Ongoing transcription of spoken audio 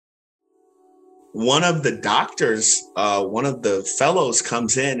one of the doctors, one of the fellows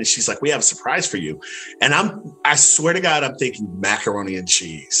comes in and she's like, "We have a surprise for you." And I swear to God, I'm thinking macaroni and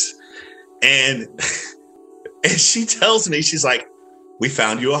cheese. And, and she tells me, she's like, "We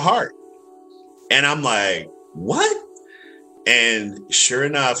found you a heart." And I'm like, "What?" And sure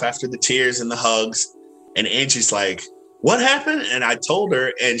enough, after the tears and the hugs, and Angie's like, "What happened?" And I told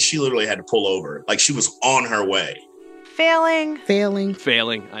her, and she literally had to pull over. Like, she was on her way. Failing.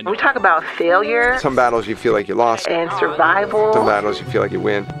 I know. We talk about failure. Some battles you feel like you lost. And survival. Some battles you feel like you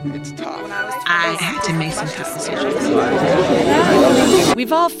win. It's tough. I had to make some tough decisions.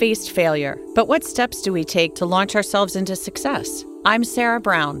 We've all faced failure, but what steps do we take to launch ourselves into success? I'm Sarah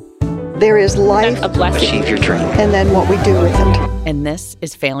Brown. There is life, A blessing. Achieve your dream. and then what we do with it. And this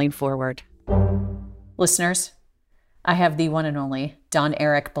is Failing Forward. Listeners, I have the one and only Don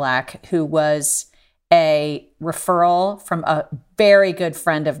Eric Black, who was a referral from a very good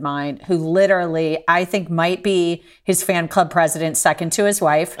friend of mine who literally, I think, might be his fan club president, second to his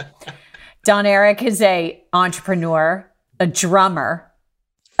wife. Don Eric is a entrepreneur, a drummer,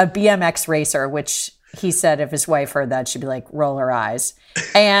 a BMX racer, which he said if his wife heard that, she'd be like, roll her eyes.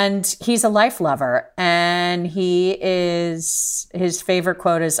 And he's a life lover. And his favorite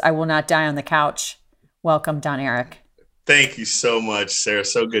quote is, "I will not die on the couch." Welcome, Don Eric. Thank you so much, Sarah.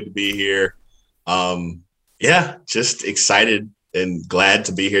 So good to be here. Yeah, just excited and glad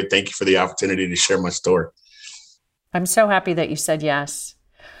to be here. Thank you for the opportunity to share my story. I'm so happy that you said yes.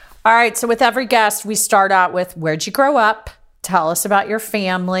 All right. So with every guest, we start out with, where'd you grow up? Tell us about your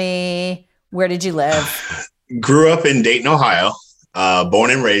family. Where did you live? Grew up in Dayton, Ohio,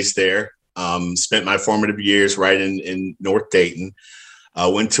 born and raised there. Spent my formative years right in North Dayton.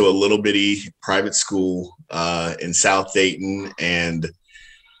 Went to a little bitty private school in South Dayton and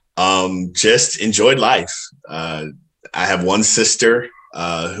just enjoyed life. I have one sister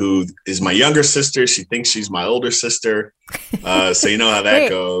who is my younger sister. She thinks she's my older sister. So you know how that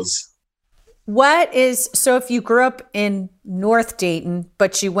goes. So if you grew up in North Dayton,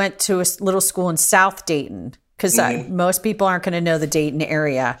 but you went to a little school in South Dayton, because most people aren't going to know the Dayton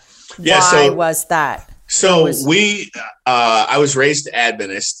area. Yeah, Why was that? So I was raised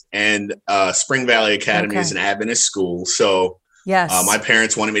Adventist, and Spring Valley Academy is an Adventist school. So yes, my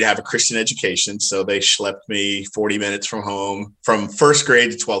parents wanted me to have a Christian education, so they schlepped me 40 minutes from home from first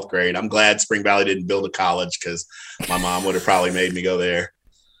grade to 12th grade. I'm glad Spring Valley didn't build a college because my mom would have probably made me go there.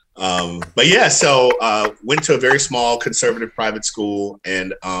 But yeah, so went to a very small conservative private school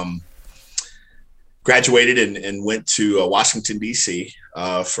and graduated and went to Washington, D.C.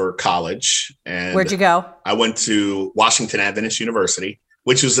 For college. And where'd you go? I went to Washington Adventist University,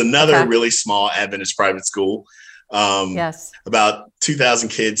 which was another really small Adventist private school. Yes. About 2,000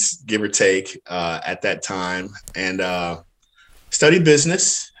 kids, give or take, at that time. And studied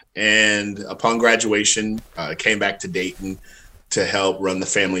business. And upon graduation, came back to Dayton to help run the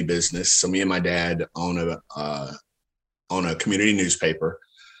family business. So me and my dad own a community newspaper.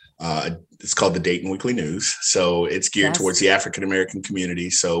 It's called the Dayton Weekly News. So it's geared towards the African-American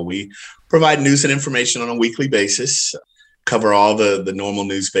community. So we provide news and information on a weekly basis, cover all the normal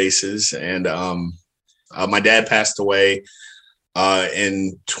news bases. And my dad passed away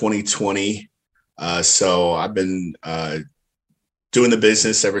in 2020. So I've been doing the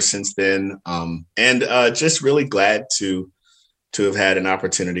business ever since then. And just really glad to have had an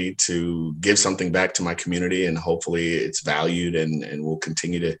opportunity to give something back to my community, and hopefully it's valued and we'll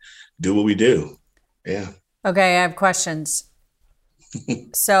continue to do what we do. Yeah. Okay. I have questions.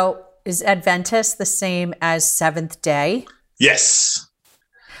 So is Adventist the same as Seventh Day? Yes.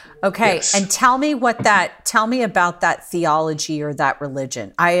 Okay. Yes. And tell me about that theology or that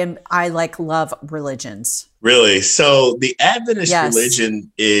religion. I love religions. Really? So the Adventist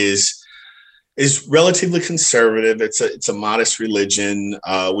religion is relatively conservative. It's a modest religion.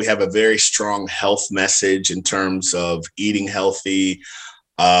 We have a very strong health message in terms of eating healthy.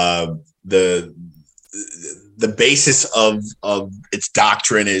 The basis of its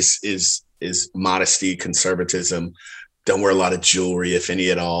doctrine is modesty, conservatism. Don't wear a lot of jewelry, if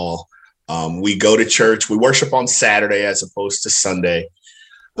any at all. We go to church. We worship on Saturday as opposed to Sunday.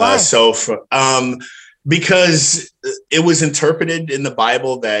 Why? Because it was interpreted in the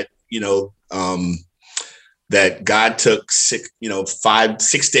Bible that that God took 6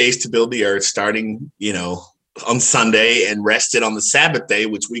 days to build the earth, starting, on Sunday, and rested on the Sabbath day,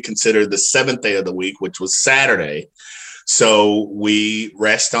 which we consider the seventh day of the week, which was Saturday. So we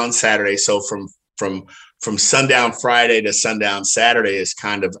rest on Saturday. So from sundown Friday to sundown Saturday is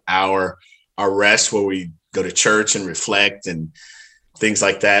kind of our rest, where we go to church and reflect and things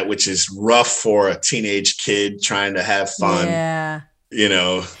like that, which is rough for a teenage kid trying to have fun. Yeah.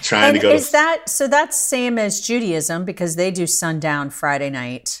 trying And to go is that so? That's same as Judaism because they do sundown Friday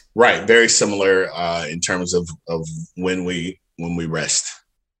night. right. Very similar in terms of when we rest.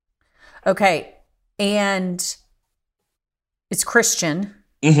 Okay, and it's Christian,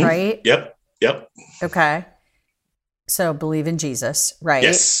 Mhm. right? Yep. Okay, so believe in Jesus, right?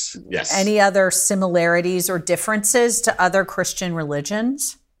 Yes. Any other similarities or differences to other Christian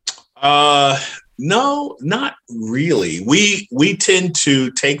religions? No, not really. We tend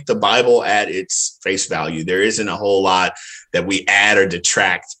to take the Bible at its face value. There isn't a whole lot that we add or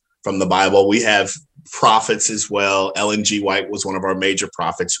detract from the Bible. We have prophets as well. Ellen G. White was one of our major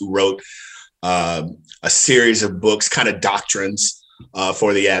prophets who wrote a series of books, kind of doctrines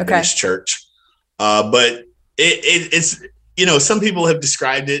for the Adventist Church. But it's some people have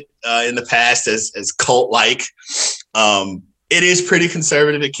described it in the past as cult-like. It is pretty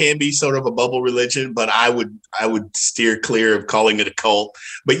conservative. It can be sort of a bubble religion, but I would steer clear of calling it a cult.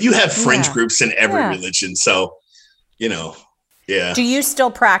 But you have fringe groups in every religion, so yeah. Do you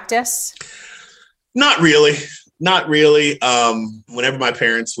still practice? Not really. Whenever my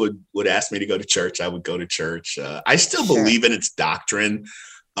parents would ask me to go to church, I would go to church. I still believe in its doctrine,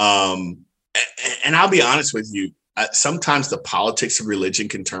 and I'll be honest with you. Sometimes the politics of religion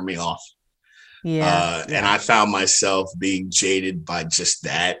can turn me off. And I found myself being jaded by just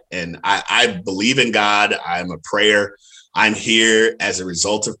that. And I believe in God. I'm a prayer. I'm here as a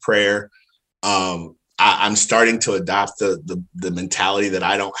result of prayer. I'm starting to adopt the mentality that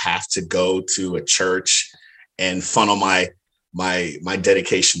I don't have to go to a church and funnel my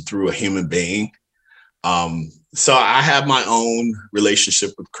dedication through a human being. So I have my own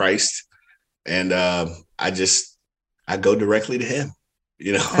relationship with Christ, and I go directly to him.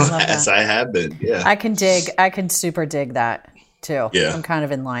 As I have been. Yeah. I can super dig that too. Yeah. I'm kind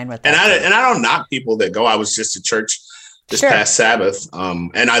of in line with that. And I don't knock people that go. I was just at church this past Sabbath.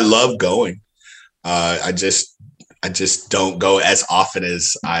 And I love going. I just don't go as often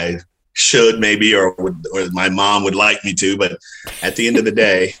as I should maybe, or my mom would like me to, but at the end of the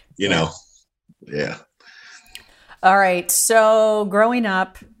day, yeah. All right. So growing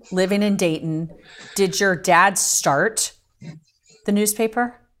up, living in Dayton, did your dad start the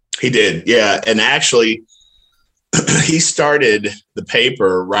newspaper? He did, yeah. And actually, he started the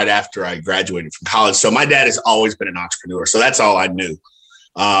paper right after I graduated from college. So my dad has always been an entrepreneur. So that's all I knew.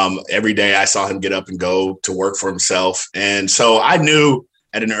 Every day I saw him get up and go to work for himself. And so I knew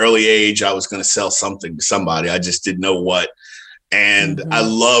at an early age I was going to sell something to somebody. I just didn't know what. And I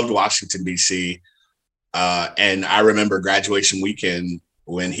loved Washington, D.C. And I remember graduation weekend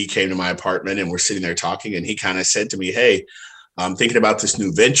when he came to my apartment and we're sitting there talking, and he kind of said to me, "Hey, I'm thinking about this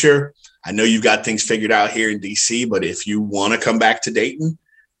new venture. I know you've got things figured out here in DC, but if you want to come back to Dayton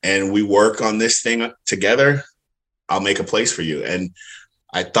and we work on this thing together, I'll make a place for you." And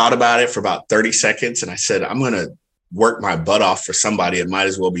I thought about it for about 30 seconds. And I said, I'm going to work my butt off for somebody. It might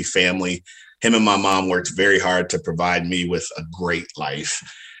as well be family. Him and my mom worked very hard to provide me with a great life.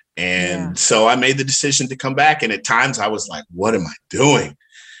 And so I made the decision to come back. And at times I was like, what am I doing?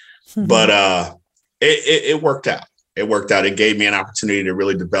 But it worked out. It worked out. It gave me an opportunity to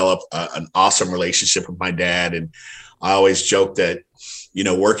really develop an awesome relationship with my dad. And I always joke that,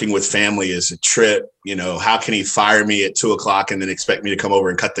 working with family is a trip. How can he fire me at 2:00 and then expect me to come over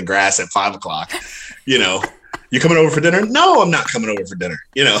and cut the grass at 5:00? You coming over for dinner? No, I'm not coming over for dinner.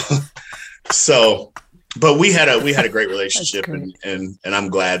 So, but we had a great relationship, and I'm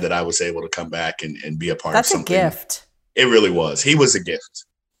glad that I was able to come back and be a part of something. That's a gift. It really was. He was a gift.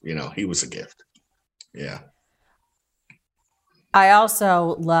 He was a gift. Yeah. I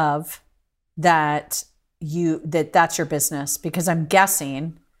also love that that's your business, because I'm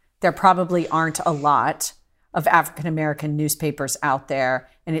guessing there probably aren't a lot of African-American newspapers out there,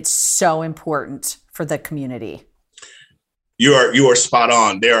 and it's so important for the community. You are spot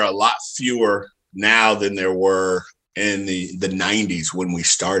on. There are a lot fewer now than there were in the 90s when we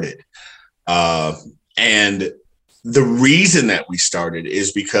started. And the reason that we started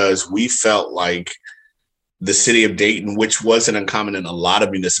is because we felt like the city of Dayton, which wasn't uncommon in a lot of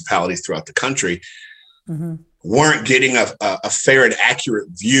municipalities throughout the country, weren't getting a fair and accurate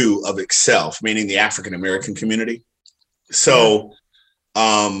view of itself, meaning the African-American community. So,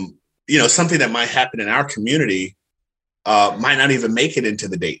 something that might happen in our community might not even make it into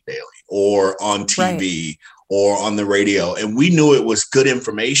the Dayton Daily or on TV or on the radio. And we knew it was good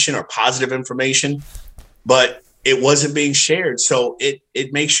information or positive information, but it wasn't being shared. So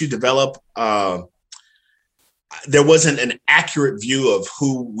it makes you develop, there wasn't an accurate view of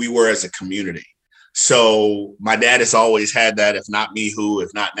who we were as a community. So my dad has always had that, if not me, who,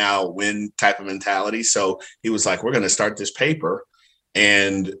 if not now, when type of mentality. So he was like, we're going to start this paper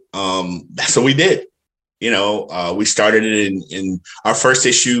And that's what we did. We started it in our first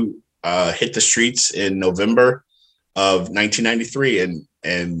issue hit the streets in November of 1993,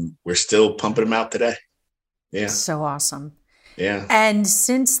 and we're still pumping them out today. Yeah. So awesome. Yeah. And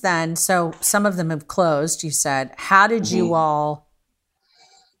since then, so some of them have closed, you said. How did you all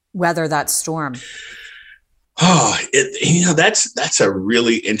weather that storm? Oh, that's a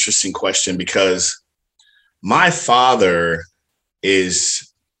really interesting question, because my father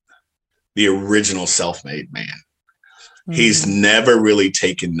is the original self-made man. Mm-hmm. He's never really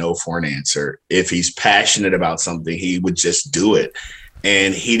taken no for an answer. If he's passionate about something, he would just do it.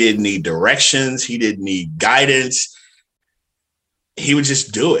 And he didn't need directions. He didn't need guidance. He would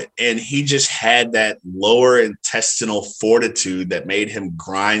just do it. And he just had that lower intestinal fortitude that made him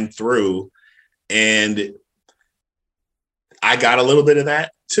grind through. And I got a little bit of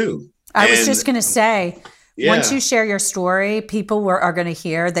that too. I was just going to say, once you share your story, people are going to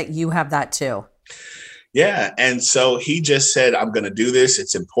hear that you have that too. Yeah. And so he just said, I'm going to do this.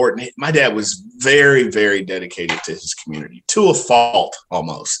 It's important. My dad was very, very dedicated to his community, to a fault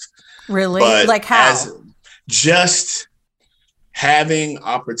almost. Really? But like how? Just having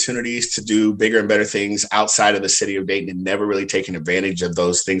opportunities to do bigger and better things outside of the city of Dayton and never really taking advantage of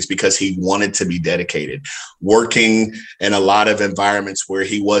those things because he wanted to be dedicated, working in a lot of environments where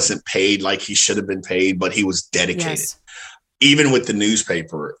he wasn't paid like he should have been paid, but he was dedicated. Yes. Even with the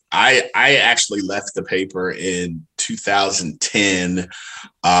newspaper, I actually left the paper in 2010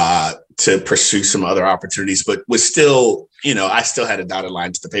 to pursue some other opportunities, but was still, I still had a dotted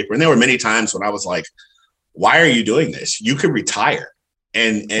line to the paper. And there were many times when I was like, why are you doing this? You could retire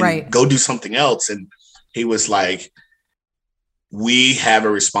and go do something else. And he was like, we have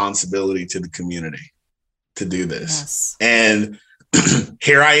a responsibility to the community to do this. Yes. And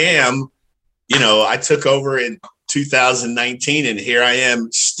here I am, I took over in 2019, and here I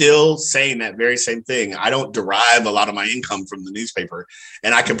am still saying that very same thing. I don't derive a lot of my income from the newspaper,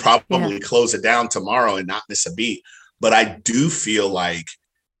 and I can probably close it down tomorrow and not miss a beat. But I do feel like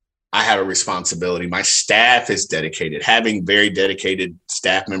I have a responsibility. My staff is dedicated, having very dedicated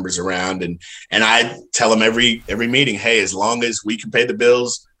staff members around. And I tell them every meeting, hey, as long as we can pay the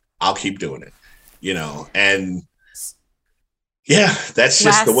bills, I'll keep doing it, and yeah, that's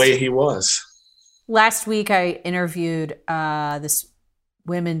just the way he was. Last week, I interviewed this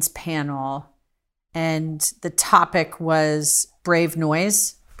women's panel, and the topic was brave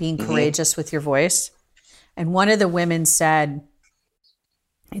noise, being courageous with your voice. And one of the women said,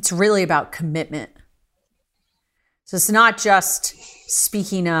 it's really about commitment. So it's not just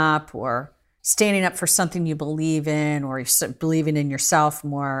speaking up or standing up for something you believe in or believing in yourself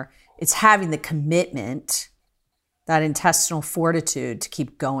more. It's having the commitment, that intestinal fortitude to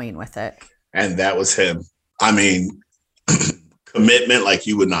keep going with it. And that was him. I mean, commitment like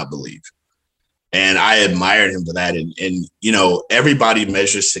you would not believe. And I admired him for that. And everybody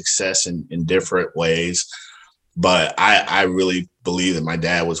measures success in different ways. But I really believe that my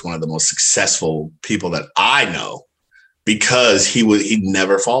dad was one of the most successful people that I know, because he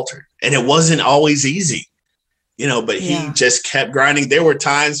never faltered. And it wasn't always easy, but he just kept grinding. There were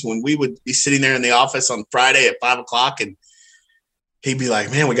times when we would be sitting there in the office on Friday at 5:00, and he'd be like,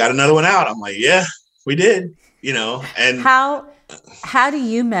 man, we got another one out. I'm like, yeah, we did, and how do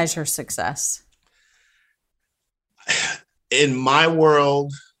you measure success? In my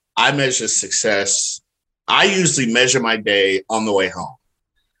world, I measure success. I usually measure my day on the way home,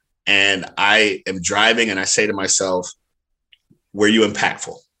 and I am driving and I say to myself, were you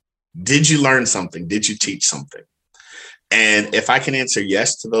impactful? Did you learn something? Did you teach something? And if I can answer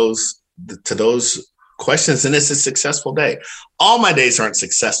yes to those questions, then it's a successful day. All my days aren't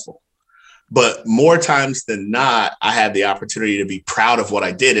successful, but more times than not, I have the opportunity to be proud of what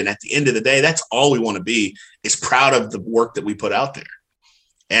I did. And at the end of the day, that's all we want to be, is proud of the work that we put out there.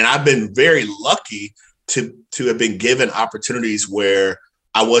 And I've been very lucky to have been given opportunities where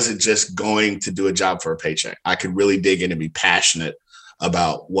I wasn't just going to do a job for a paycheck. I could really dig in and be passionate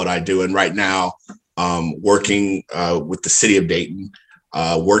about what I do. And right now, working with the city of Dayton,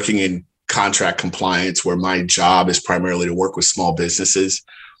 working in contract compliance, where my job is primarily to work with small businesses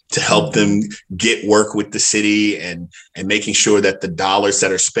to help them get work with the city and making sure that the dollars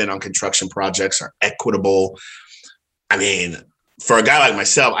that are spent on construction projects are equitable. I mean, for a guy like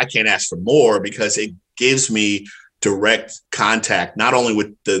myself, I can't ask for more, because it gives me direct contact, not only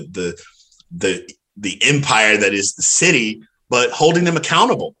with the empire that is the city, but holding them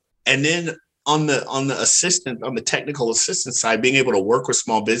accountable. And then on the technical assistance side, being able to work with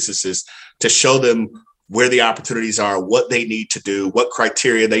small businesses to show them where the opportunities are, what they need to do, what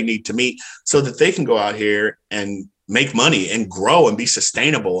criteria they need to meet, so that they can go out here and make money and grow and be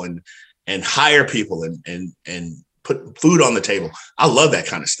sustainable and hire people and put food on the table. I love that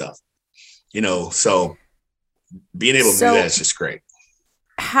kind of stuff, so being able to do that is just great.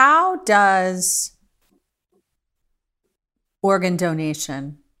 How does organ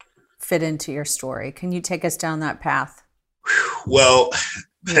donation fit into your story? Can you take us down that path? Well,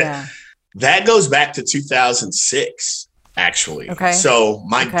 yeah. That goes back to 2006, actually. Okay. So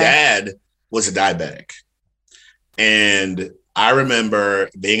my dad was a diabetic. And I remember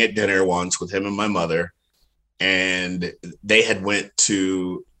being at dinner once with him and my mother, and they had went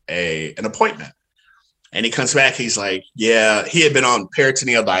to an appointment. And he comes back, he's like, yeah, he had been on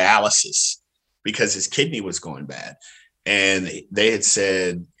peritoneal dialysis because his kidney was going bad. And he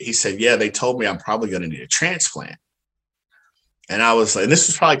said, yeah, they told me I'm probably going to need a transplant. And I was like, and this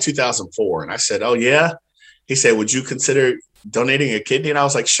was probably 2004. And I said, oh, yeah. He said, would you consider donating a kidney? And I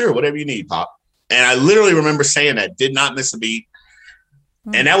was like, sure, whatever you need, Pop. And I literally remember saying that, did not miss a beat.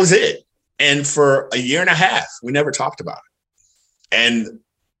 And that was it. And for a year and a half, we never talked about it. And,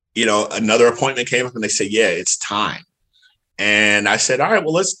 another appointment came up and they said, yeah, it's time. And I said, all right,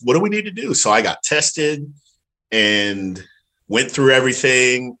 well, what do we need to do? So I got tested and went through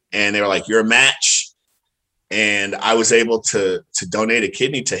everything. And they were like, you're a match. And I was able to donate a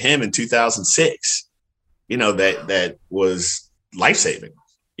kidney to him in 2006. That was life-saving,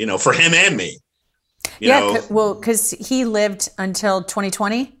 for him and me. Because he lived until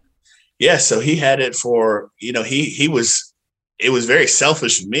 2020. Yeah, so he had it for, it was very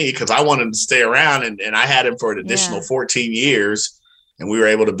selfish of me because I wanted him to stay around, and I had him for an additional 14 years, and we were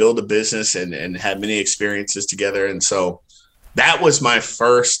able to build a business and had many experiences together. And so that was my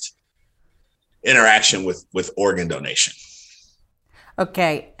first interaction with organ donation.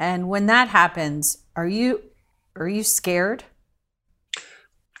 Okay. And when that happens, are you scared?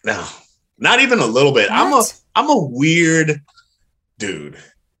 No, not even a little bit. What? I'm a weird dude.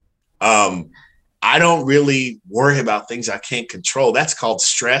 I don't really worry about things I can't control. That's called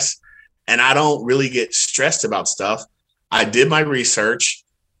stress. And I don't really get stressed about stuff. I did my research.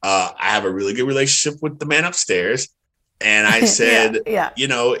 I have a really good relationship with the man upstairs. And I said,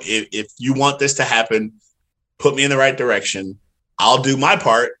 if you want this to happen, put me in the right direction. I'll do my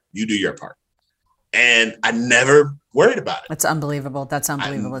part. You do your part. And I never worried about it. That's unbelievable. It's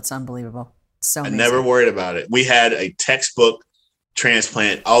unbelievable. So amazing. I never worried about it. We had a textbook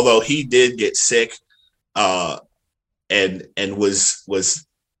transplant, although he did get sick and was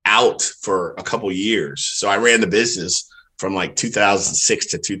out for a couple years. So I ran the business from like 2006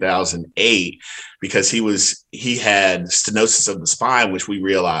 to 2008 because he had stenosis of the spine, which we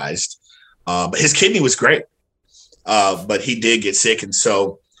realized. But his kidney was great. But he did get sick. And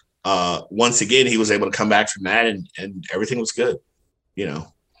so once again, he was able to come back from that and everything was good,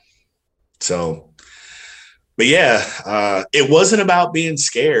 So, but yeah, it wasn't about being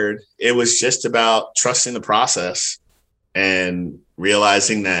scared. It was just about trusting the process and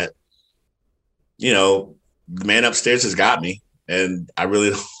realizing that, the man upstairs has got me and I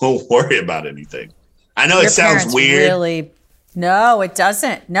really don't worry about anything. I know it sounds weird. No, it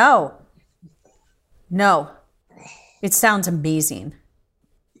doesn't. No. It sounds amazing.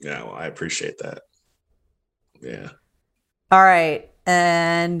 Yeah, well, I appreciate that. Yeah. All right.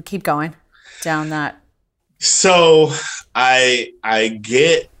 And keep going down that. So I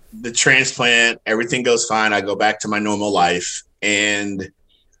get the transplant. Everything goes fine. I go back to my normal life. And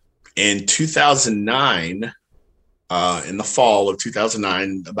in 2009, in the fall of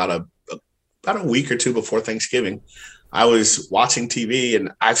 2009, about a week or two before Thanksgiving, I was watching TV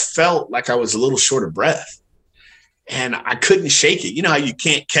and I felt like I was a little short of breath. And I couldn't shake it. You know how you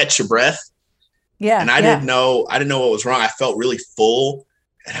can't catch your breath? Yeah. And I didn't know what was wrong. I felt really full.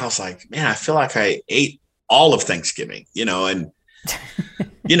 And I was like, man, I feel like I ate all of Thanksgiving, and,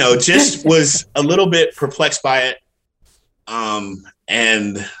 just was a little bit perplexed by it.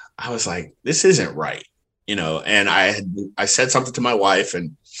 And I was like, this isn't right, and I said something to my wife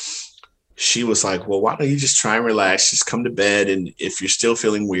and she was like, well, why don't you just try and relax? Just come to bed. And if you're still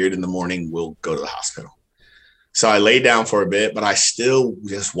feeling weird in the morning, we'll go to the hospital. So I laid down for a bit, but I still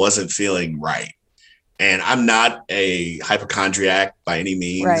just wasn't feeling right. And I'm not a hypochondriac by any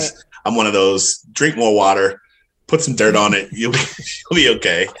means. Right. I'm one of those, drink more water, put some dirt on it. You'll be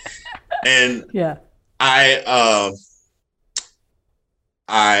okay. And yeah, I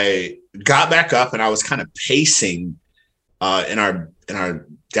got back up and I was kind of pacing in our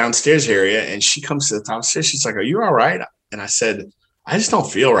downstairs area. And she comes to the top stairs. She's like, are you all right? And I said, I just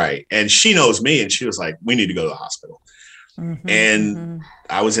don't feel right. And she knows me. And she was like, we need to go to the hospital. Mm-hmm, and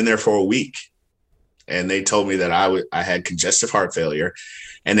I was in there for a week. and they told me that I had congestive heart failure.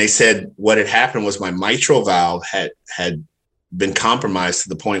 And they said what had happened was my mitral valve had been compromised to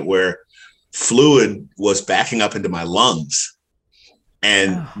the point where fluid was backing up into my lungs.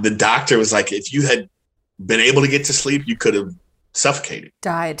 And the doctor was like, if you had been able to get to sleep, you could have suffocated.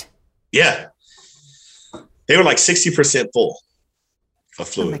 Died. Yeah. They were like 60% full of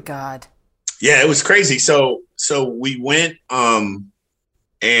fluid. Oh my God. Yeah, it was crazy. So we went,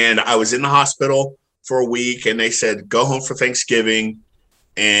 and I was in the hospital for a week, and they said, go home for Thanksgiving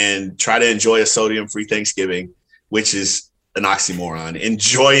and try to enjoy a sodium-free Thanksgiving, which is an oxymoron.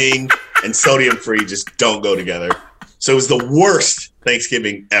 Enjoying and sodium-free just don't go together. So it was the worst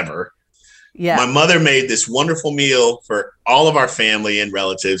Thanksgiving ever. Yeah. My mother made this wonderful meal for all of our family and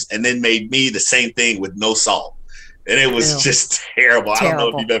relatives, and then made me the same thing with no salt. And it was just terrible. I don't know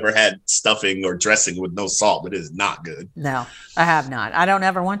if you've ever had stuffing or dressing with no salt, but it is not good. No, I have not. I don't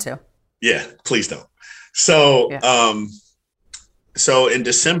ever want to. Yeah, please don't. So, so in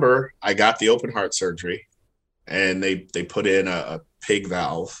December, I got the open heart surgery, and they put in a pig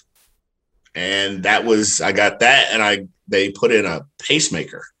valve, and I got that, and they put in a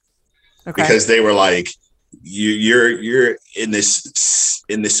pacemaker because they were like, you're in this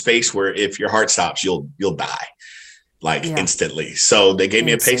space where if your heart stops, you'll die. Instantly. So they gave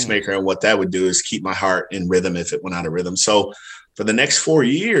me a pacemaker, and what that would do is keep my heart in rhythm if it went out of rhythm. So for the next 4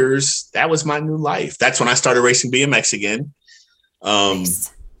 years, that was my new life. That's when I started racing BMX again. And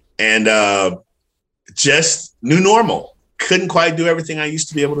just new normal. Couldn't quite do everything I used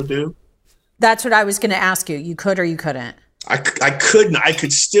to be able to do. That's what I was going to ask you. You could or you couldn't? I couldn't. I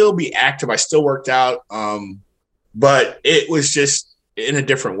could still be active. I still worked out. But it was just in a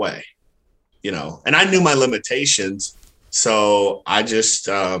different way. And I knew my limitations, so I just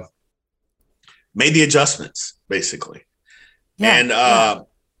made the adjustments, basically. And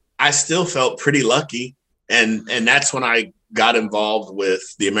I still felt pretty lucky, and that's when I got involved with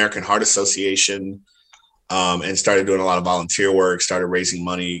the American Heart Association, and started doing a lot of volunteer work, started raising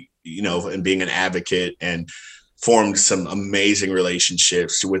money, and being an advocate, and formed some amazing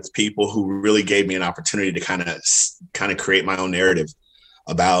relationships with people who really gave me an opportunity to kind of create my own narrative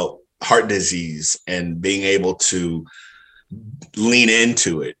about heart disease, and being able to lean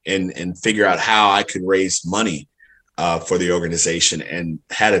into it and figure out how I could raise money for the organization, and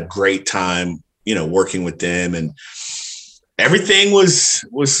had a great time, working with them, and everything was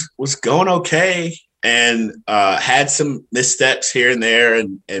going okay, and had some missteps here and there,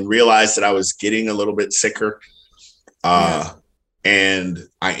 and realized that I was getting a little bit sicker. And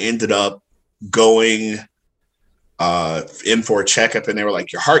I ended up going in for a checkup, and they were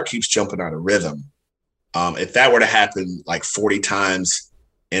like, your heart keeps jumping out of rhythm. If that were to happen like 40 times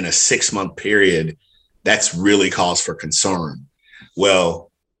in a 6-month period, that's really cause for concern.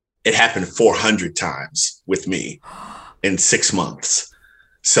 Well, it happened 400 times with me in 6 months.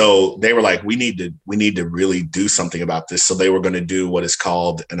 So they were like, we need to really do something about this. So they were going to do what is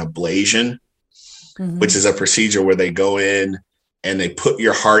called an ablation, which is a procedure where they go in and they put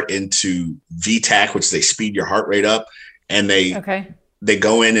your heart into VTAC, which they speed your heart rate up, and they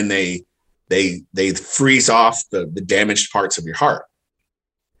go in and they freeze off the damaged parts of your heart.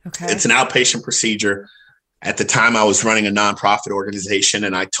 Okay. It's an outpatient procedure. At the time, I was running a nonprofit organization,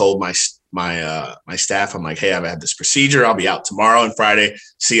 and I told my staff, I'm like, hey, I've had this procedure. I'll be out tomorrow and Friday.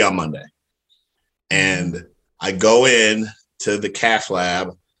 See you on Monday. And I go in to the cath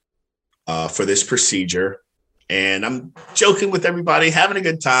lab for this procedure, and I'm joking with everybody, having a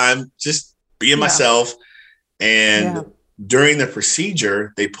good time, just being myself. And during the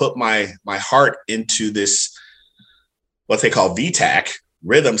procedure, they put my heart into this, what they call VTAC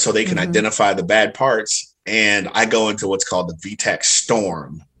rhythm, so they can identify the bad parts. And I go into what's called the VTAC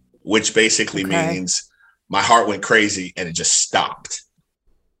storm, which basically means my heart went crazy and it just stopped.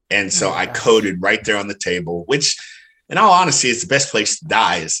 And so I coded right there on the table, which, in all honesty, it's the best place to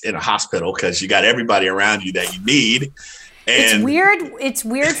die is in a hospital, because you got everybody around you that you need. And it's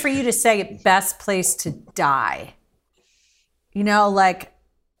weird for you to say best place to die,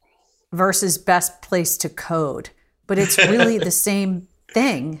 versus best place to code, but it's really the same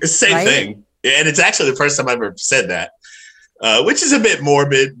thing. It's the same thing. And it's actually the first time I've ever said that, which is a bit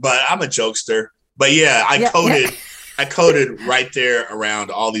morbid, but I'm a jokester. But I coded right there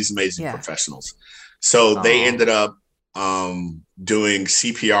around all these amazing professionals. So they ended up doing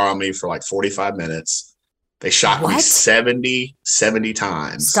CPR on me for like 45 minutes. They shot me 70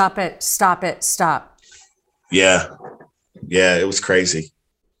 times. Stop it. Yeah, it was crazy.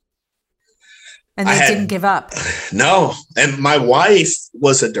 And they didn't give up. No. And my wife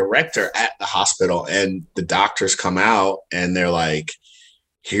was a director at the hospital, and the doctors come out and they're like,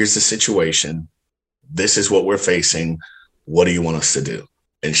 here's the situation. this is what we're facing. What do you want us to do?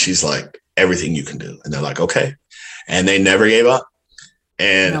 And she's like, everything you can do. And they're like, okay. And they never gave up.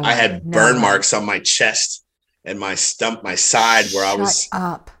 And I had burn marks on my chest and my side where I was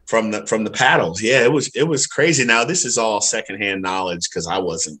from the paddles. Yeah, it was crazy. Now this is all secondhand knowledge because I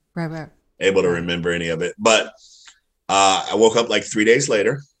wasn't able to remember any of it. But I woke up like 3 days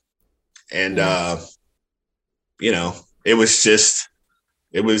later, and it was just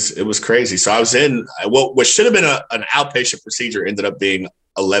it was crazy. So I was in what should have been an outpatient procedure ended up being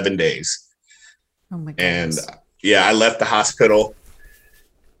 11 days. Oh my goodness. And I left the hospital.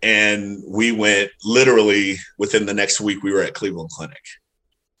 And we went literally within the next week, we were at Cleveland Clinic.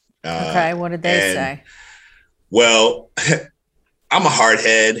 Okay. What did they say? Well, I'm a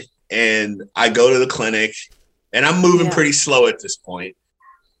hardhead and I go to the clinic and I'm moving pretty slow at this point.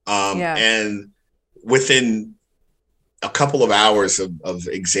 And within a couple of hours of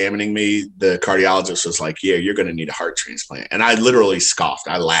examining me, the cardiologist was like, yeah, you're going to need a heart transplant. And I literally scoffed.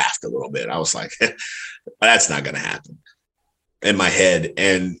 I laughed a little bit. I was like, that's not going to happen. In my head.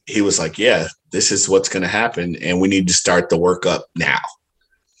 And he was like, yeah, this is what's going to happen. And we need to start the workup now.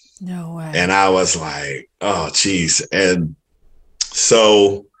 No way. And I was like, oh, geez. And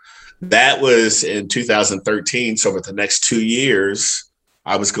so that was in 2013. So for the next 2 years,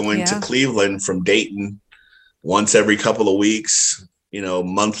 I was going to Cleveland from Dayton once every couple of weeks,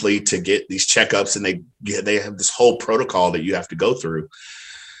 monthly to get these checkups. And they have this whole protocol that you have to go through.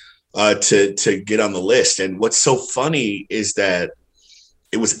 To get on the list. And what's so funny is that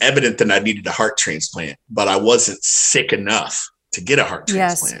it was evident that I needed a heart transplant, but I wasn't sick enough to get a heart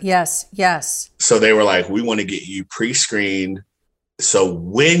transplant. Yes. So they were like, we want to get you pre-screened. So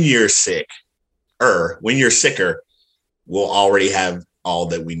when you're sicker, we'll already have all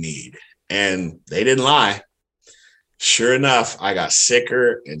that we need. And they didn't lie. Sure enough, I got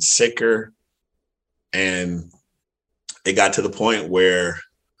sicker and sicker. And it got to the point where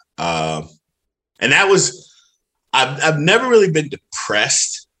and that was, I've never really been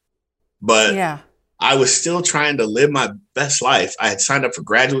depressed, but I was still trying to live my best life. I had signed up for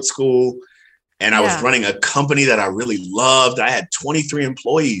graduate school and I was running a company that I really loved. I had 23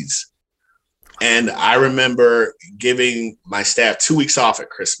 employees. And I remember giving my staff 2 weeks off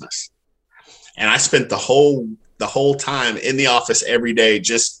at Christmas. And I spent the whole time in the office every day,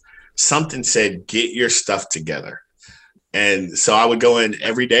 just something said, get your stuff together. And so I would go in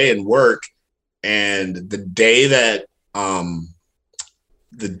every day and work. And the day that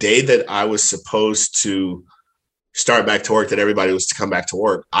I was supposed to start back to work, that everybody was to come back to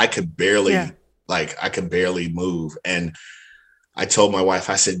work, I could barely move. And I told my wife,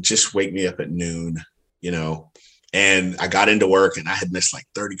 I said, just wake me up at noon, and I got into work and I had missed like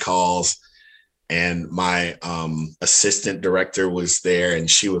 30 calls. And my assistant director was there and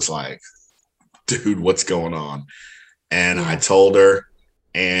she was like, dude, what's going on? And I told her,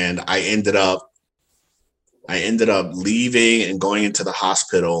 and I ended up leaving and going into the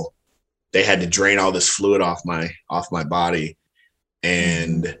hospital. They had to drain all this fluid off my body.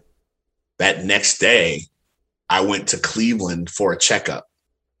 And that next day I went to Cleveland for a checkup,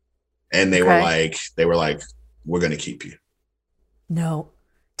 and they were like, we're going to keep you. No.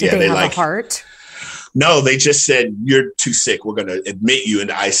 Did they have a heart? No, they just said, you're too sick. We're going to admit you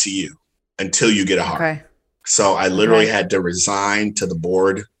into ICU until you get a heart. Okay. So I literally had to resign to the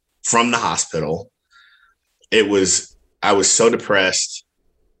board from the hospital. I was so depressed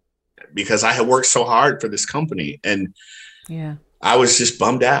because I had worked so hard for this company, and I was just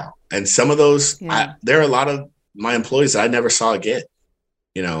bummed out. And some of those, there are a lot of my employees that I never saw again,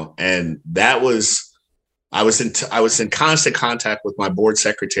 and that was, I was in constant contact with my board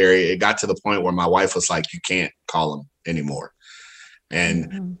secretary. It got to the point where my wife was like, you can't call him anymore.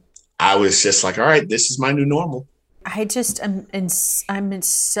 And I was just like, all right, this is my new normal. I'm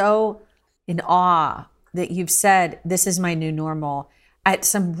so in awe that you've said, this is my new normal, at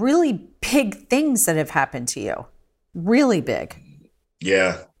some really big things that have happened to you. Really big.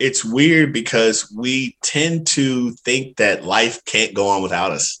 Yeah. It's weird because we tend to think that life can't go on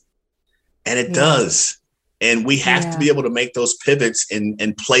without us. And it does. And we have to be able to make those pivots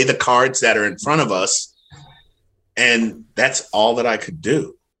and play the cards that are in front of us. And that's all that I could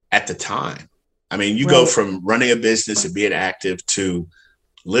do at the time. I mean, you go from running a business and being active to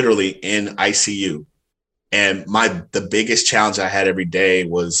literally in ICU. And the biggest challenge I had every day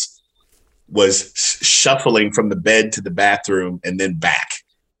was shuffling from the bed to the bathroom and then back.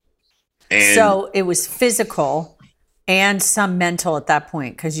 And so it was physical and some mental at that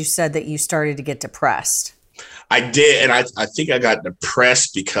point, because you said that you started to get depressed. I did. And I think I got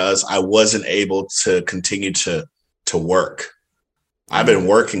depressed because I wasn't able to continue to work. I've been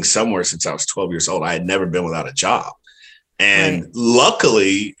working somewhere since I was 12 years old. I had never been without a job. And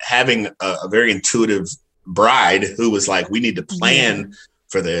luckily, having a very intuitive bride who was like, we need to plan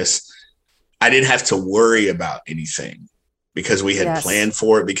for this, I didn't have to worry about anything because we had planned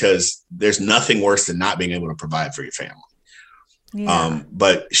for it, because there's nothing worse than not being able to provide for your family. Yeah.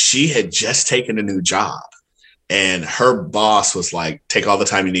 But she had just taken a new job, and her boss was like, take all the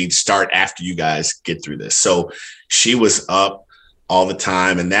time you need, start after you guys get through this. So she was up all the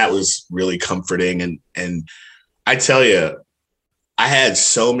time, and that was really comforting. And I tell you, I had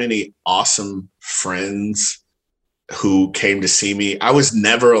so many awesome friends who came to see me. I was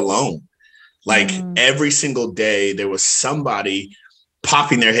never alone. Like every single day there was somebody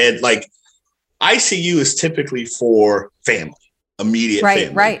popping their head. Like ICU is typically for family, immediate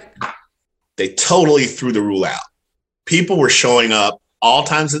family. Right. They totally threw the rule out. People were showing up all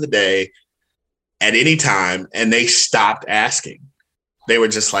times of the day at any time, and they stopped asking. They were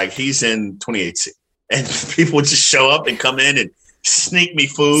just like, he's in 28C. And people would just show up and come in and sneak me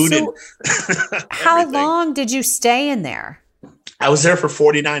food. So and how long did you stay in there? I was there for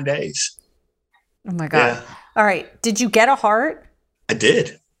 49 days. Oh my God. Yeah. All right. Did you get a heart? I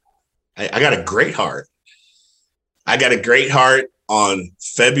did. I got a great heart. I got a great heart on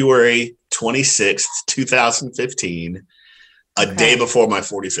February 26th, 2015, a day before my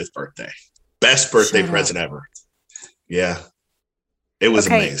 45th birthday. Best birthday present ever. Yeah. It was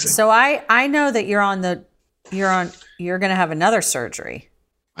amazing. So I know that you're going to have another surgery.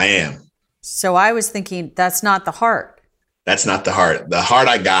 I am. So I was thinking that's not the heart. That's not the heart. The heart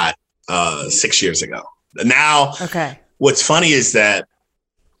I got 6 years ago. Now, what's funny is that,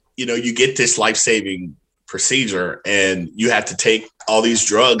 you know, you get this life-saving procedure and you have to take all these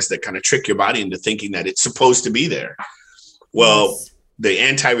drugs that kind of trick your body into thinking that it's supposed to be there. Well, the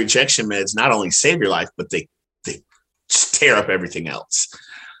anti-rejection meds not only save your life, but they just tear up everything else.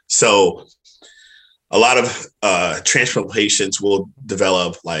 So a lot of transplant patients will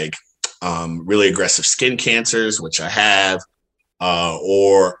develop like really aggressive skin cancers, which I have,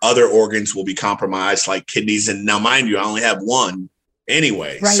 or other organs will be compromised like kidneys. And now, mind you, I only have one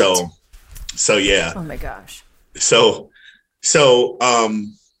anyway. Right. So yeah. Oh my gosh. So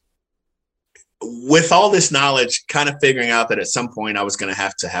with all this knowledge, kind of figuring out that at some point I was going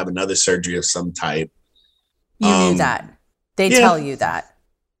to have another surgery of some type. You knew that. They tell you that.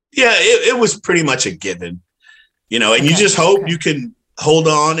 Yeah, it was pretty much a given, you know, and you just hope you can hold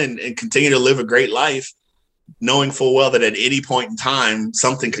on and continue to live a great life, knowing full well that at any point in time,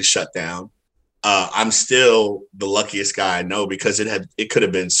 something could shut down. I'm still the luckiest guy I know because it could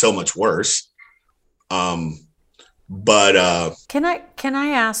have been so much worse. But can I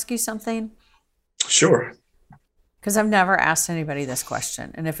ask you something? Sure. Because I've never asked anybody this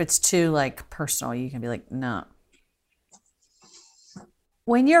question. And if it's too like personal, you can be like, no.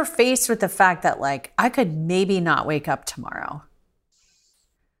 When you're faced with the fact that like, I could maybe not wake up tomorrow,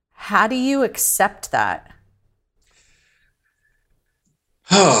 how do you accept that?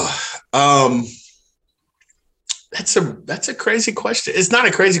 That's a crazy question. It's not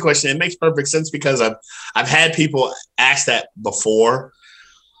a crazy question. It makes perfect sense because I've had people ask that before.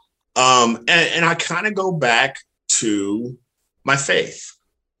 And I kind of go back to my faith.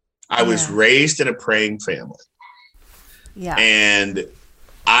 I was raised in a praying family. Yeah. And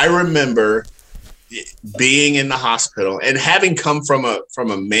I remember being in the hospital and having come from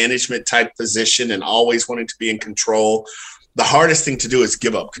a management type position and always wanting to be in control. The hardest thing to do is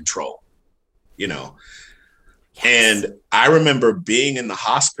give up control, you know? Yes. And I remember being in the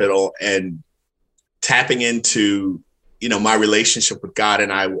hospital and tapping into, you know, my relationship with God.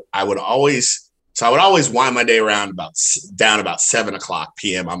 And I would always wind my day down about 7:00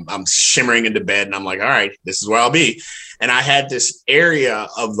 PM. I'm shimmering into bed and I'm like, all right, this is where I'll be. And I had this area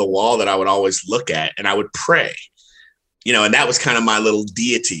of the wall that I would always look at and I would pray, you know, and that was kind of my little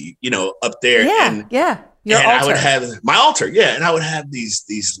deity, you know, up there. Your altar. I would have my altar. Yeah. And I would have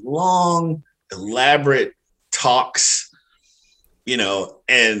these long, elaborate talks, you know,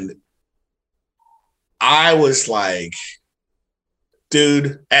 and I was like,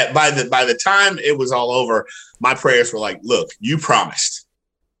 dude, by the time it was all over, my prayers were like, look, you promised.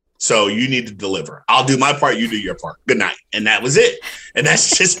 So you need to deliver. I'll do my part. You do your part. Good night. And that was it. And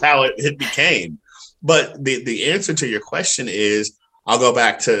that's just how it became. But the answer to your question is, I'll go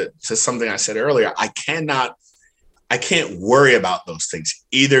back to something I said earlier. I can't worry about those things.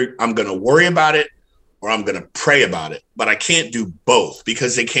 Either I'm going to worry about it or I'm going to pray about it, but I can't do both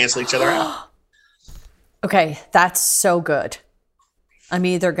because they cancel each other out. Okay. That's so good. I'm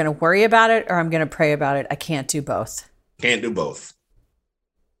either going to worry about it or I'm going to pray about it. I can't do both. Can't do both.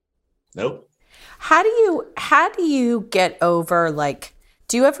 Nope. How do you get over, like,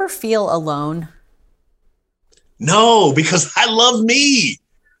 do you ever feel alone? No, because I love me.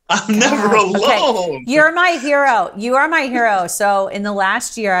 I'm never alone. Okay. You're my hero. You are my hero. So in the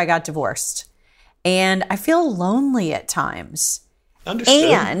last year, I got divorced, and I feel lonely at times.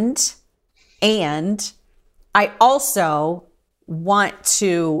 Understood. And I also want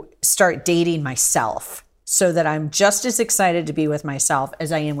to start dating myself so that I'm just as excited to be with myself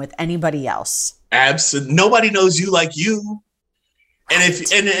as I am with anybody else. Absolutely. Nobody knows you like you. And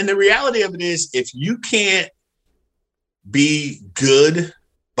and the reality of it is, if you can't be good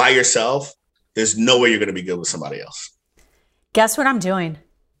by yourself, there's no way you're going to be good with somebody else. Guess what I'm doing?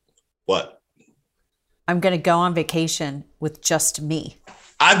 What? I'm going to go on vacation with just me.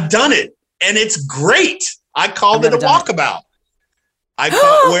 I've done it, and it's great. I called it a walkabout.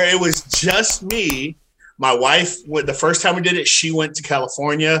 Where it was just me. My wife, the first time we did it, she went to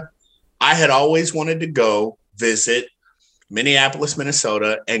California. I had always wanted to go visit Minneapolis,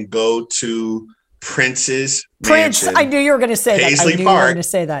 Minnesota, and go to Prince's mansion. I knew you were going to say Paisley that. I knew Park. you were going to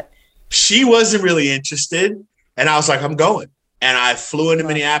say that. She wasn't really interested, and I was like, I'm going. And I flew into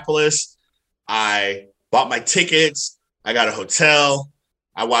Minneapolis. I bought my tickets. I got a hotel.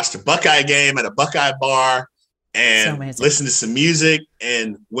 I watched a Buckeye game at a Buckeye bar and listened to some music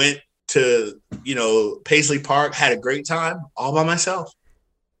and went to, Paisley Park, had a great time all by myself,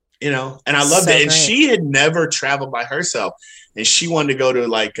 and I loved it. And great. She had never traveled by herself, and she wanted to go to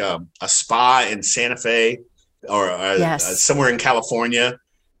like a spa in Santa Fe or somewhere in California.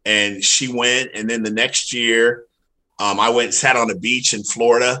 And she went. And then the next year I went and sat on a beach in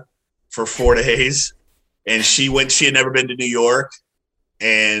Florida for 4 days. And she had never been to New York,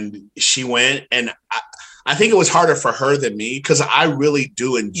 and she went. And I think it was harder for her than me because I really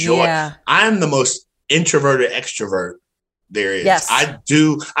do enjoy. Yeah. I'm the most introverted extrovert there is. Yes. I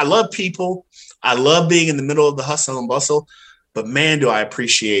do. I love people. I love being in the middle of the hustle and bustle. But man, do I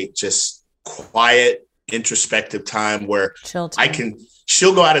appreciate just quiet, introspective time where Chill time.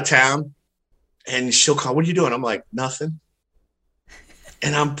 She'll go out of town and she'll call, what are you doing? I'm like, nothing.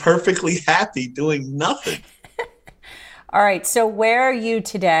 And I'm perfectly happy doing nothing. All right. So where are you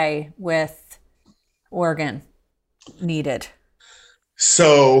today with organ needed?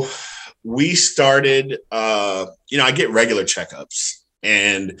 So we started, I get regular checkups,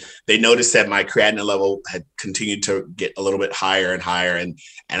 and they noticed that my creatinine level had continued to get a little bit higher and higher. And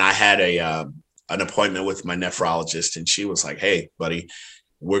I had an appointment with my nephrologist, and she was like, hey, buddy,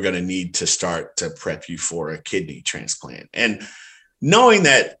 we're going to need to start to prep you for a kidney transplant. And knowing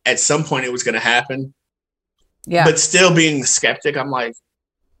that at some point it was going to happen, but still being the skeptic, I'm like,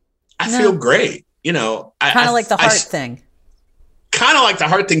 I feel great. Kind of like the heart thing. Kind of like the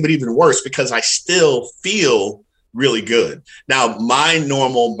heart thing, but even worse, because I still feel really good. Now, my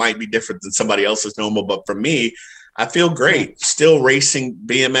normal might be different than somebody else's normal, but for me, I feel great. Still racing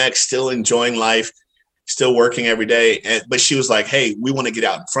BMX, still enjoying life, still working every day. But she was like, hey, we want to get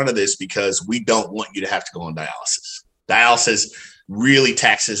out in front of this because we don't want you to have to go on dialysis. Dialysis really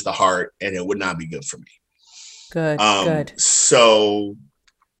taxes the heart, and it would not be good for me. Good. So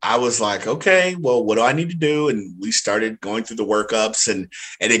I was like, okay, well, what do I need to do? And we started going through the workups, and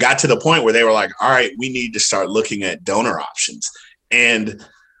it got to the point where they were like, all right, we need to start looking at donor options. And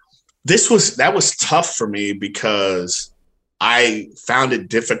that was tough for me because I found it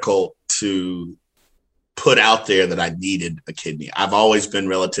difficult to put out there that I needed a kidney. I've always been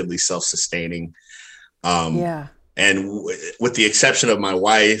relatively self-sustaining. And with the exception of my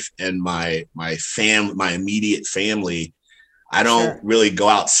wife and my immediate family, I don't really go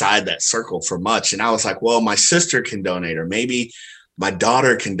outside that circle for much. And I was like, well, my sister can donate, or maybe my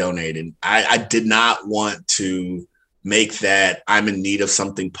daughter can donate. And I did not want to make that I'm in need of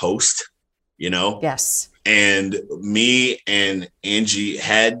something post, Yes. And me and Angie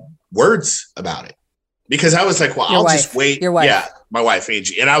had words about it because I was like, well, just wait. Your wife. Yeah, my wife,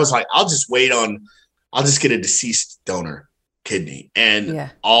 Angie. And I was like, I'll just get a deceased donor kidney.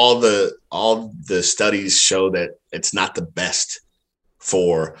 And all the studies show that it's not the best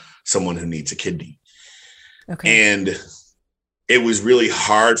for someone who needs a kidney. Okay. And it was really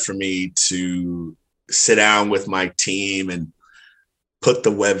hard for me to sit down with my team and put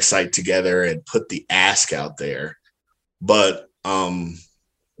the website together and put the ask out there. But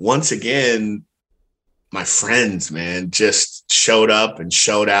once again, my friends, man, just showed up and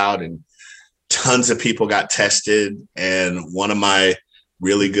showed out, and tons of people got tested. And one of my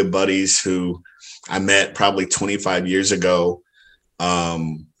really good buddies who I met probably 25 years ago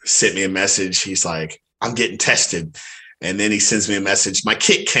sent me a message. He's like, I'm getting tested. And then he sends me a message. My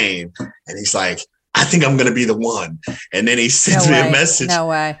kit came, and he's like, I think I'm going to be the one. And then he sends me a message. No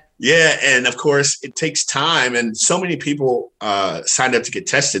way. Yeah. And of course it takes time. And so many people signed up to get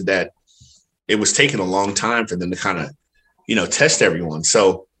tested that it was taking a long time for them to kind of, test everyone.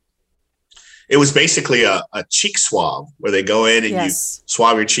 So it was basically a cheek swab where they go in and you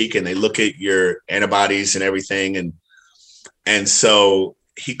swab your cheek and they look at your antibodies and everything. And so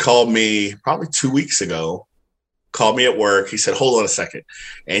he called me probably 2 weeks ago, called me at work. He said, hold on a second.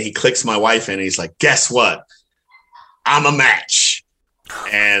 And he clicks my wife in and he's like, guess what? I'm a match.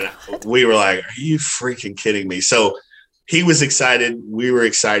 And we were like, are you freaking kidding me? So he was excited. We were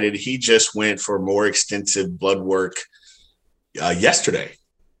excited. He just went for more extensive blood work yesterday.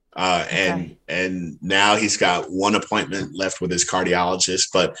 And now he's got one appointment left with his cardiologist.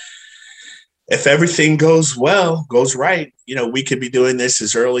 But if everything goes right, we could be doing this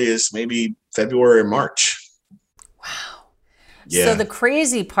as early as maybe February or March. Wow. Yeah. So the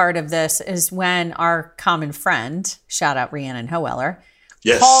crazy part of this is when our common friend, shout out Rhiannon Hoeller,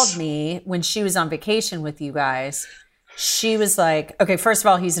 called me when she was on vacation with you guys. She was like, okay, first of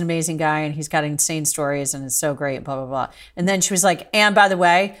all, he's an amazing guy and he's got insane stories and it's so great, blah, blah, blah. And then she was like, and by the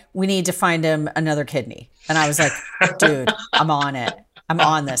way, we need to find him another kidney. And I was like, dude, I'm on it. I'm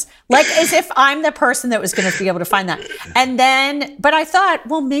on this. Like as if I'm the person that was going to be able to find that. And then, but I thought,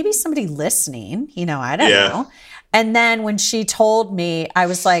 well, maybe somebody listening, I don't know. And then when she told me, I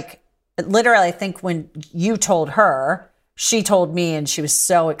was like, literally, I think when you told her, she told me and she was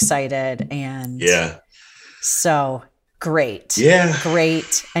so excited. And so great. Yeah.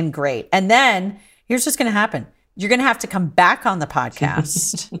 Great and great. And then here's what's going to happen. You're going to have to come back on the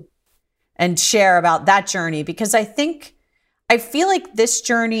podcast and share about that journey because I feel like this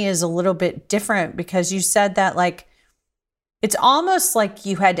journey is a little bit different because you said that like, it's almost like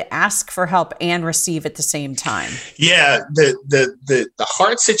you had to ask for help and receive at the same time. Yeah. The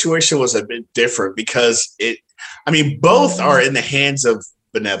heart situation was a bit different because both are in the hands of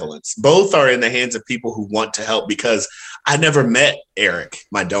benevolence. Both are in the hands of people who want to help because I never met Eric,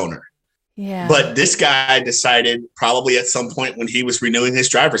 my donor. Yeah. But this guy decided probably at some point when he was renewing his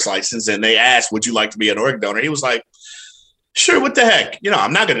driver's license and they asked, would you like to be an organ donor? He was like, sure, what the heck?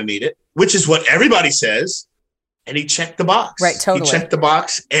 I'm not going to need it, which is what everybody says. And he checked the box. Right, totally. He checked the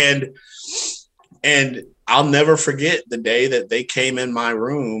box. And I'll never forget the day that they came in my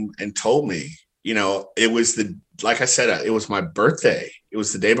room and told me, it was like I said, it was my birthday. It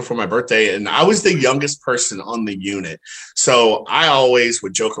was the day before my birthday. And I was the youngest person on the unit. So I always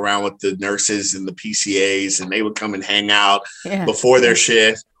would joke around with the nurses and the PCAs and they would come and hang out before their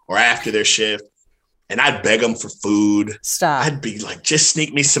shift or after their shift. And I'd beg them for food. Stop. I'd be like, just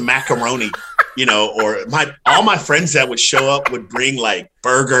sneak me some macaroni, or all my friends that would show up would bring like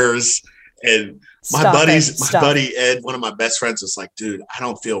burgers and my buddy Ed, one of my best friends, was like, dude, I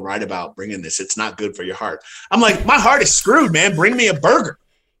don't feel right about bringing this. It's not good for your heart. I'm like, my heart is screwed, man. Bring me a burger.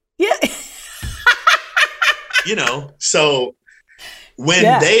 Yeah. So when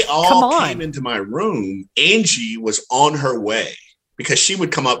they all came into my room, Angie was on her way because she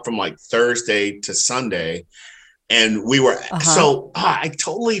would come up from like Thursday to Sunday. And we were, I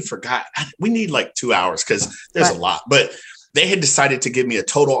totally forgot. We need like 2 hours because there's a lot, but they had decided to give me a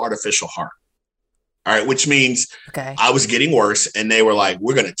total artificial heart. All right, which means I was getting worse. And they were like,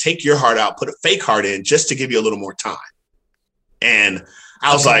 we're going to take your heart out, put a fake heart in just to give you a little more time. And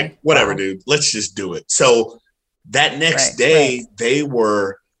I was like, whatever, dude, let's just do it. So that next day I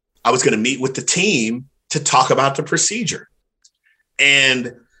was going to meet with the team to talk about the procedure.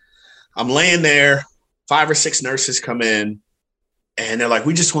 And I'm laying there, 5 or 6 nurses come in and they're like,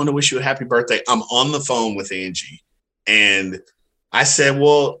 we just want to wish you a happy birthday. I'm on the phone with Angie. And I said,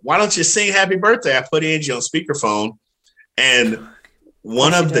 well, why don't you sing happy birthday? I put Angie on speakerphone and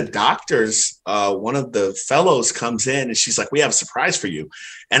one of the doctors, one of the fellows comes in and she's like, we have a surprise for you.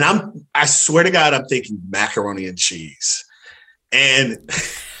 And I swear to God, I'm thinking macaroni and cheese. And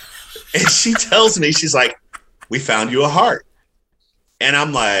she tells me, she's like, we found you a heart. And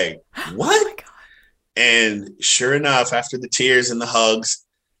I'm like, what? Oh, and sure enough, after the tears and the hugs,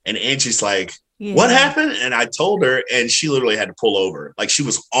 and Angie's like, what happened? And I told her, and she literally had to pull over. Like she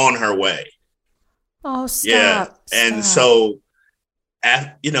was on her way. Oh, stop. Yeah. And so,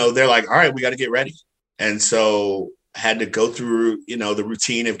 they're like, all right, we got to get ready. And so I had to go through, the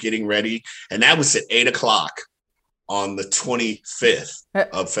routine of getting ready. And that was at 8:00 on the 25th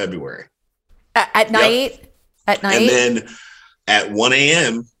of February. At night? Yep. At night? And then at 1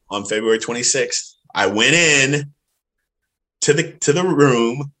 a.m. on February 26th, I went in to the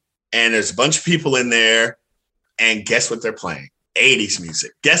room. And there's a bunch of people in there. And guess what they're playing? 80s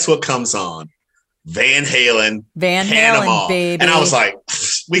music. Guess what comes on? Van Halen. Panama. Baby. And I was like,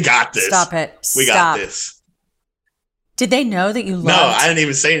 we got this. Stop it. We got this. Did they know that you loved No, I didn't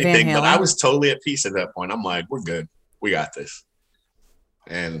even say anything, Van but I Halen? was totally at peace at that point. I'm like, we're good. We got this.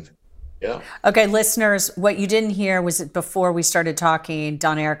 And yeah. Okay, listeners, what you didn't hear was that before we started talking,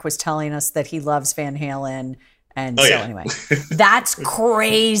 Don Eric was telling us that he loves Van Halen. And anyway, that's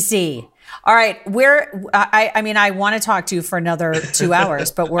crazy. All right, I mean, I want to talk to you for another 2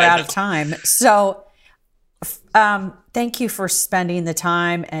 hours, but we're out of time. So thank you for spending the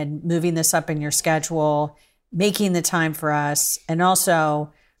time and moving this up in your schedule, making the time for us, and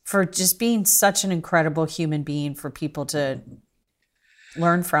also for just being such an incredible human being for people to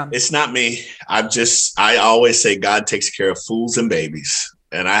learn from. It's not me. I always say God takes care of fools and babies.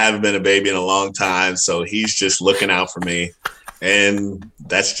 And I haven't been a baby in a long time. So he's just looking out for me. And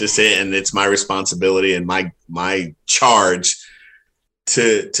that's just it. And it's my responsibility and my charge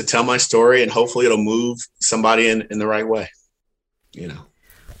to tell my story. And hopefully it'll move somebody in the right way, you know.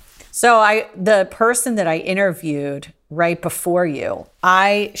 So the person that I interviewed right before you,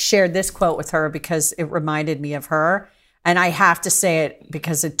 I shared this quote with her because it reminded me of her. And I have to say it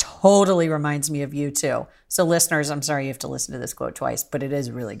because it totally reminds me of you too. So listeners, I'm sorry you have to listen to this quote twice, but it is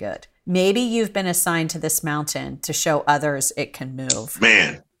really good. Maybe you've been assigned to this mountain to show others it can move.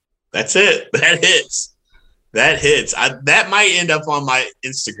 Man, that's it. That hits. That hits. That might end up on my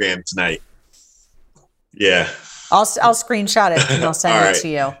Instagram tonight. Yeah. I'll screenshot it and I'll send All it right. to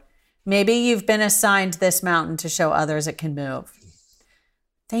you. Maybe you've been assigned this mountain to show others it can move.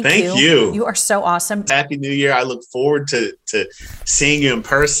 Thank you. You are so awesome. Happy New Year. I look forward to seeing you in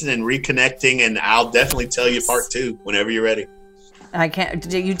person and reconnecting. And I'll definitely tell you part 2 whenever you're ready. I can't.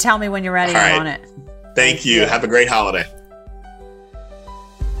 You tell me when you're ready. All right. I'm on it. Thank you. Have a great holiday.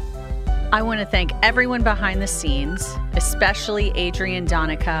 I want to thank everyone behind the scenes, especially Adrian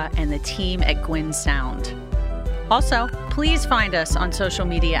Donica and the team at Gwyn Sound. Also, please find us on social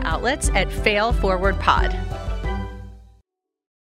media outlets at Fail Forward Pod.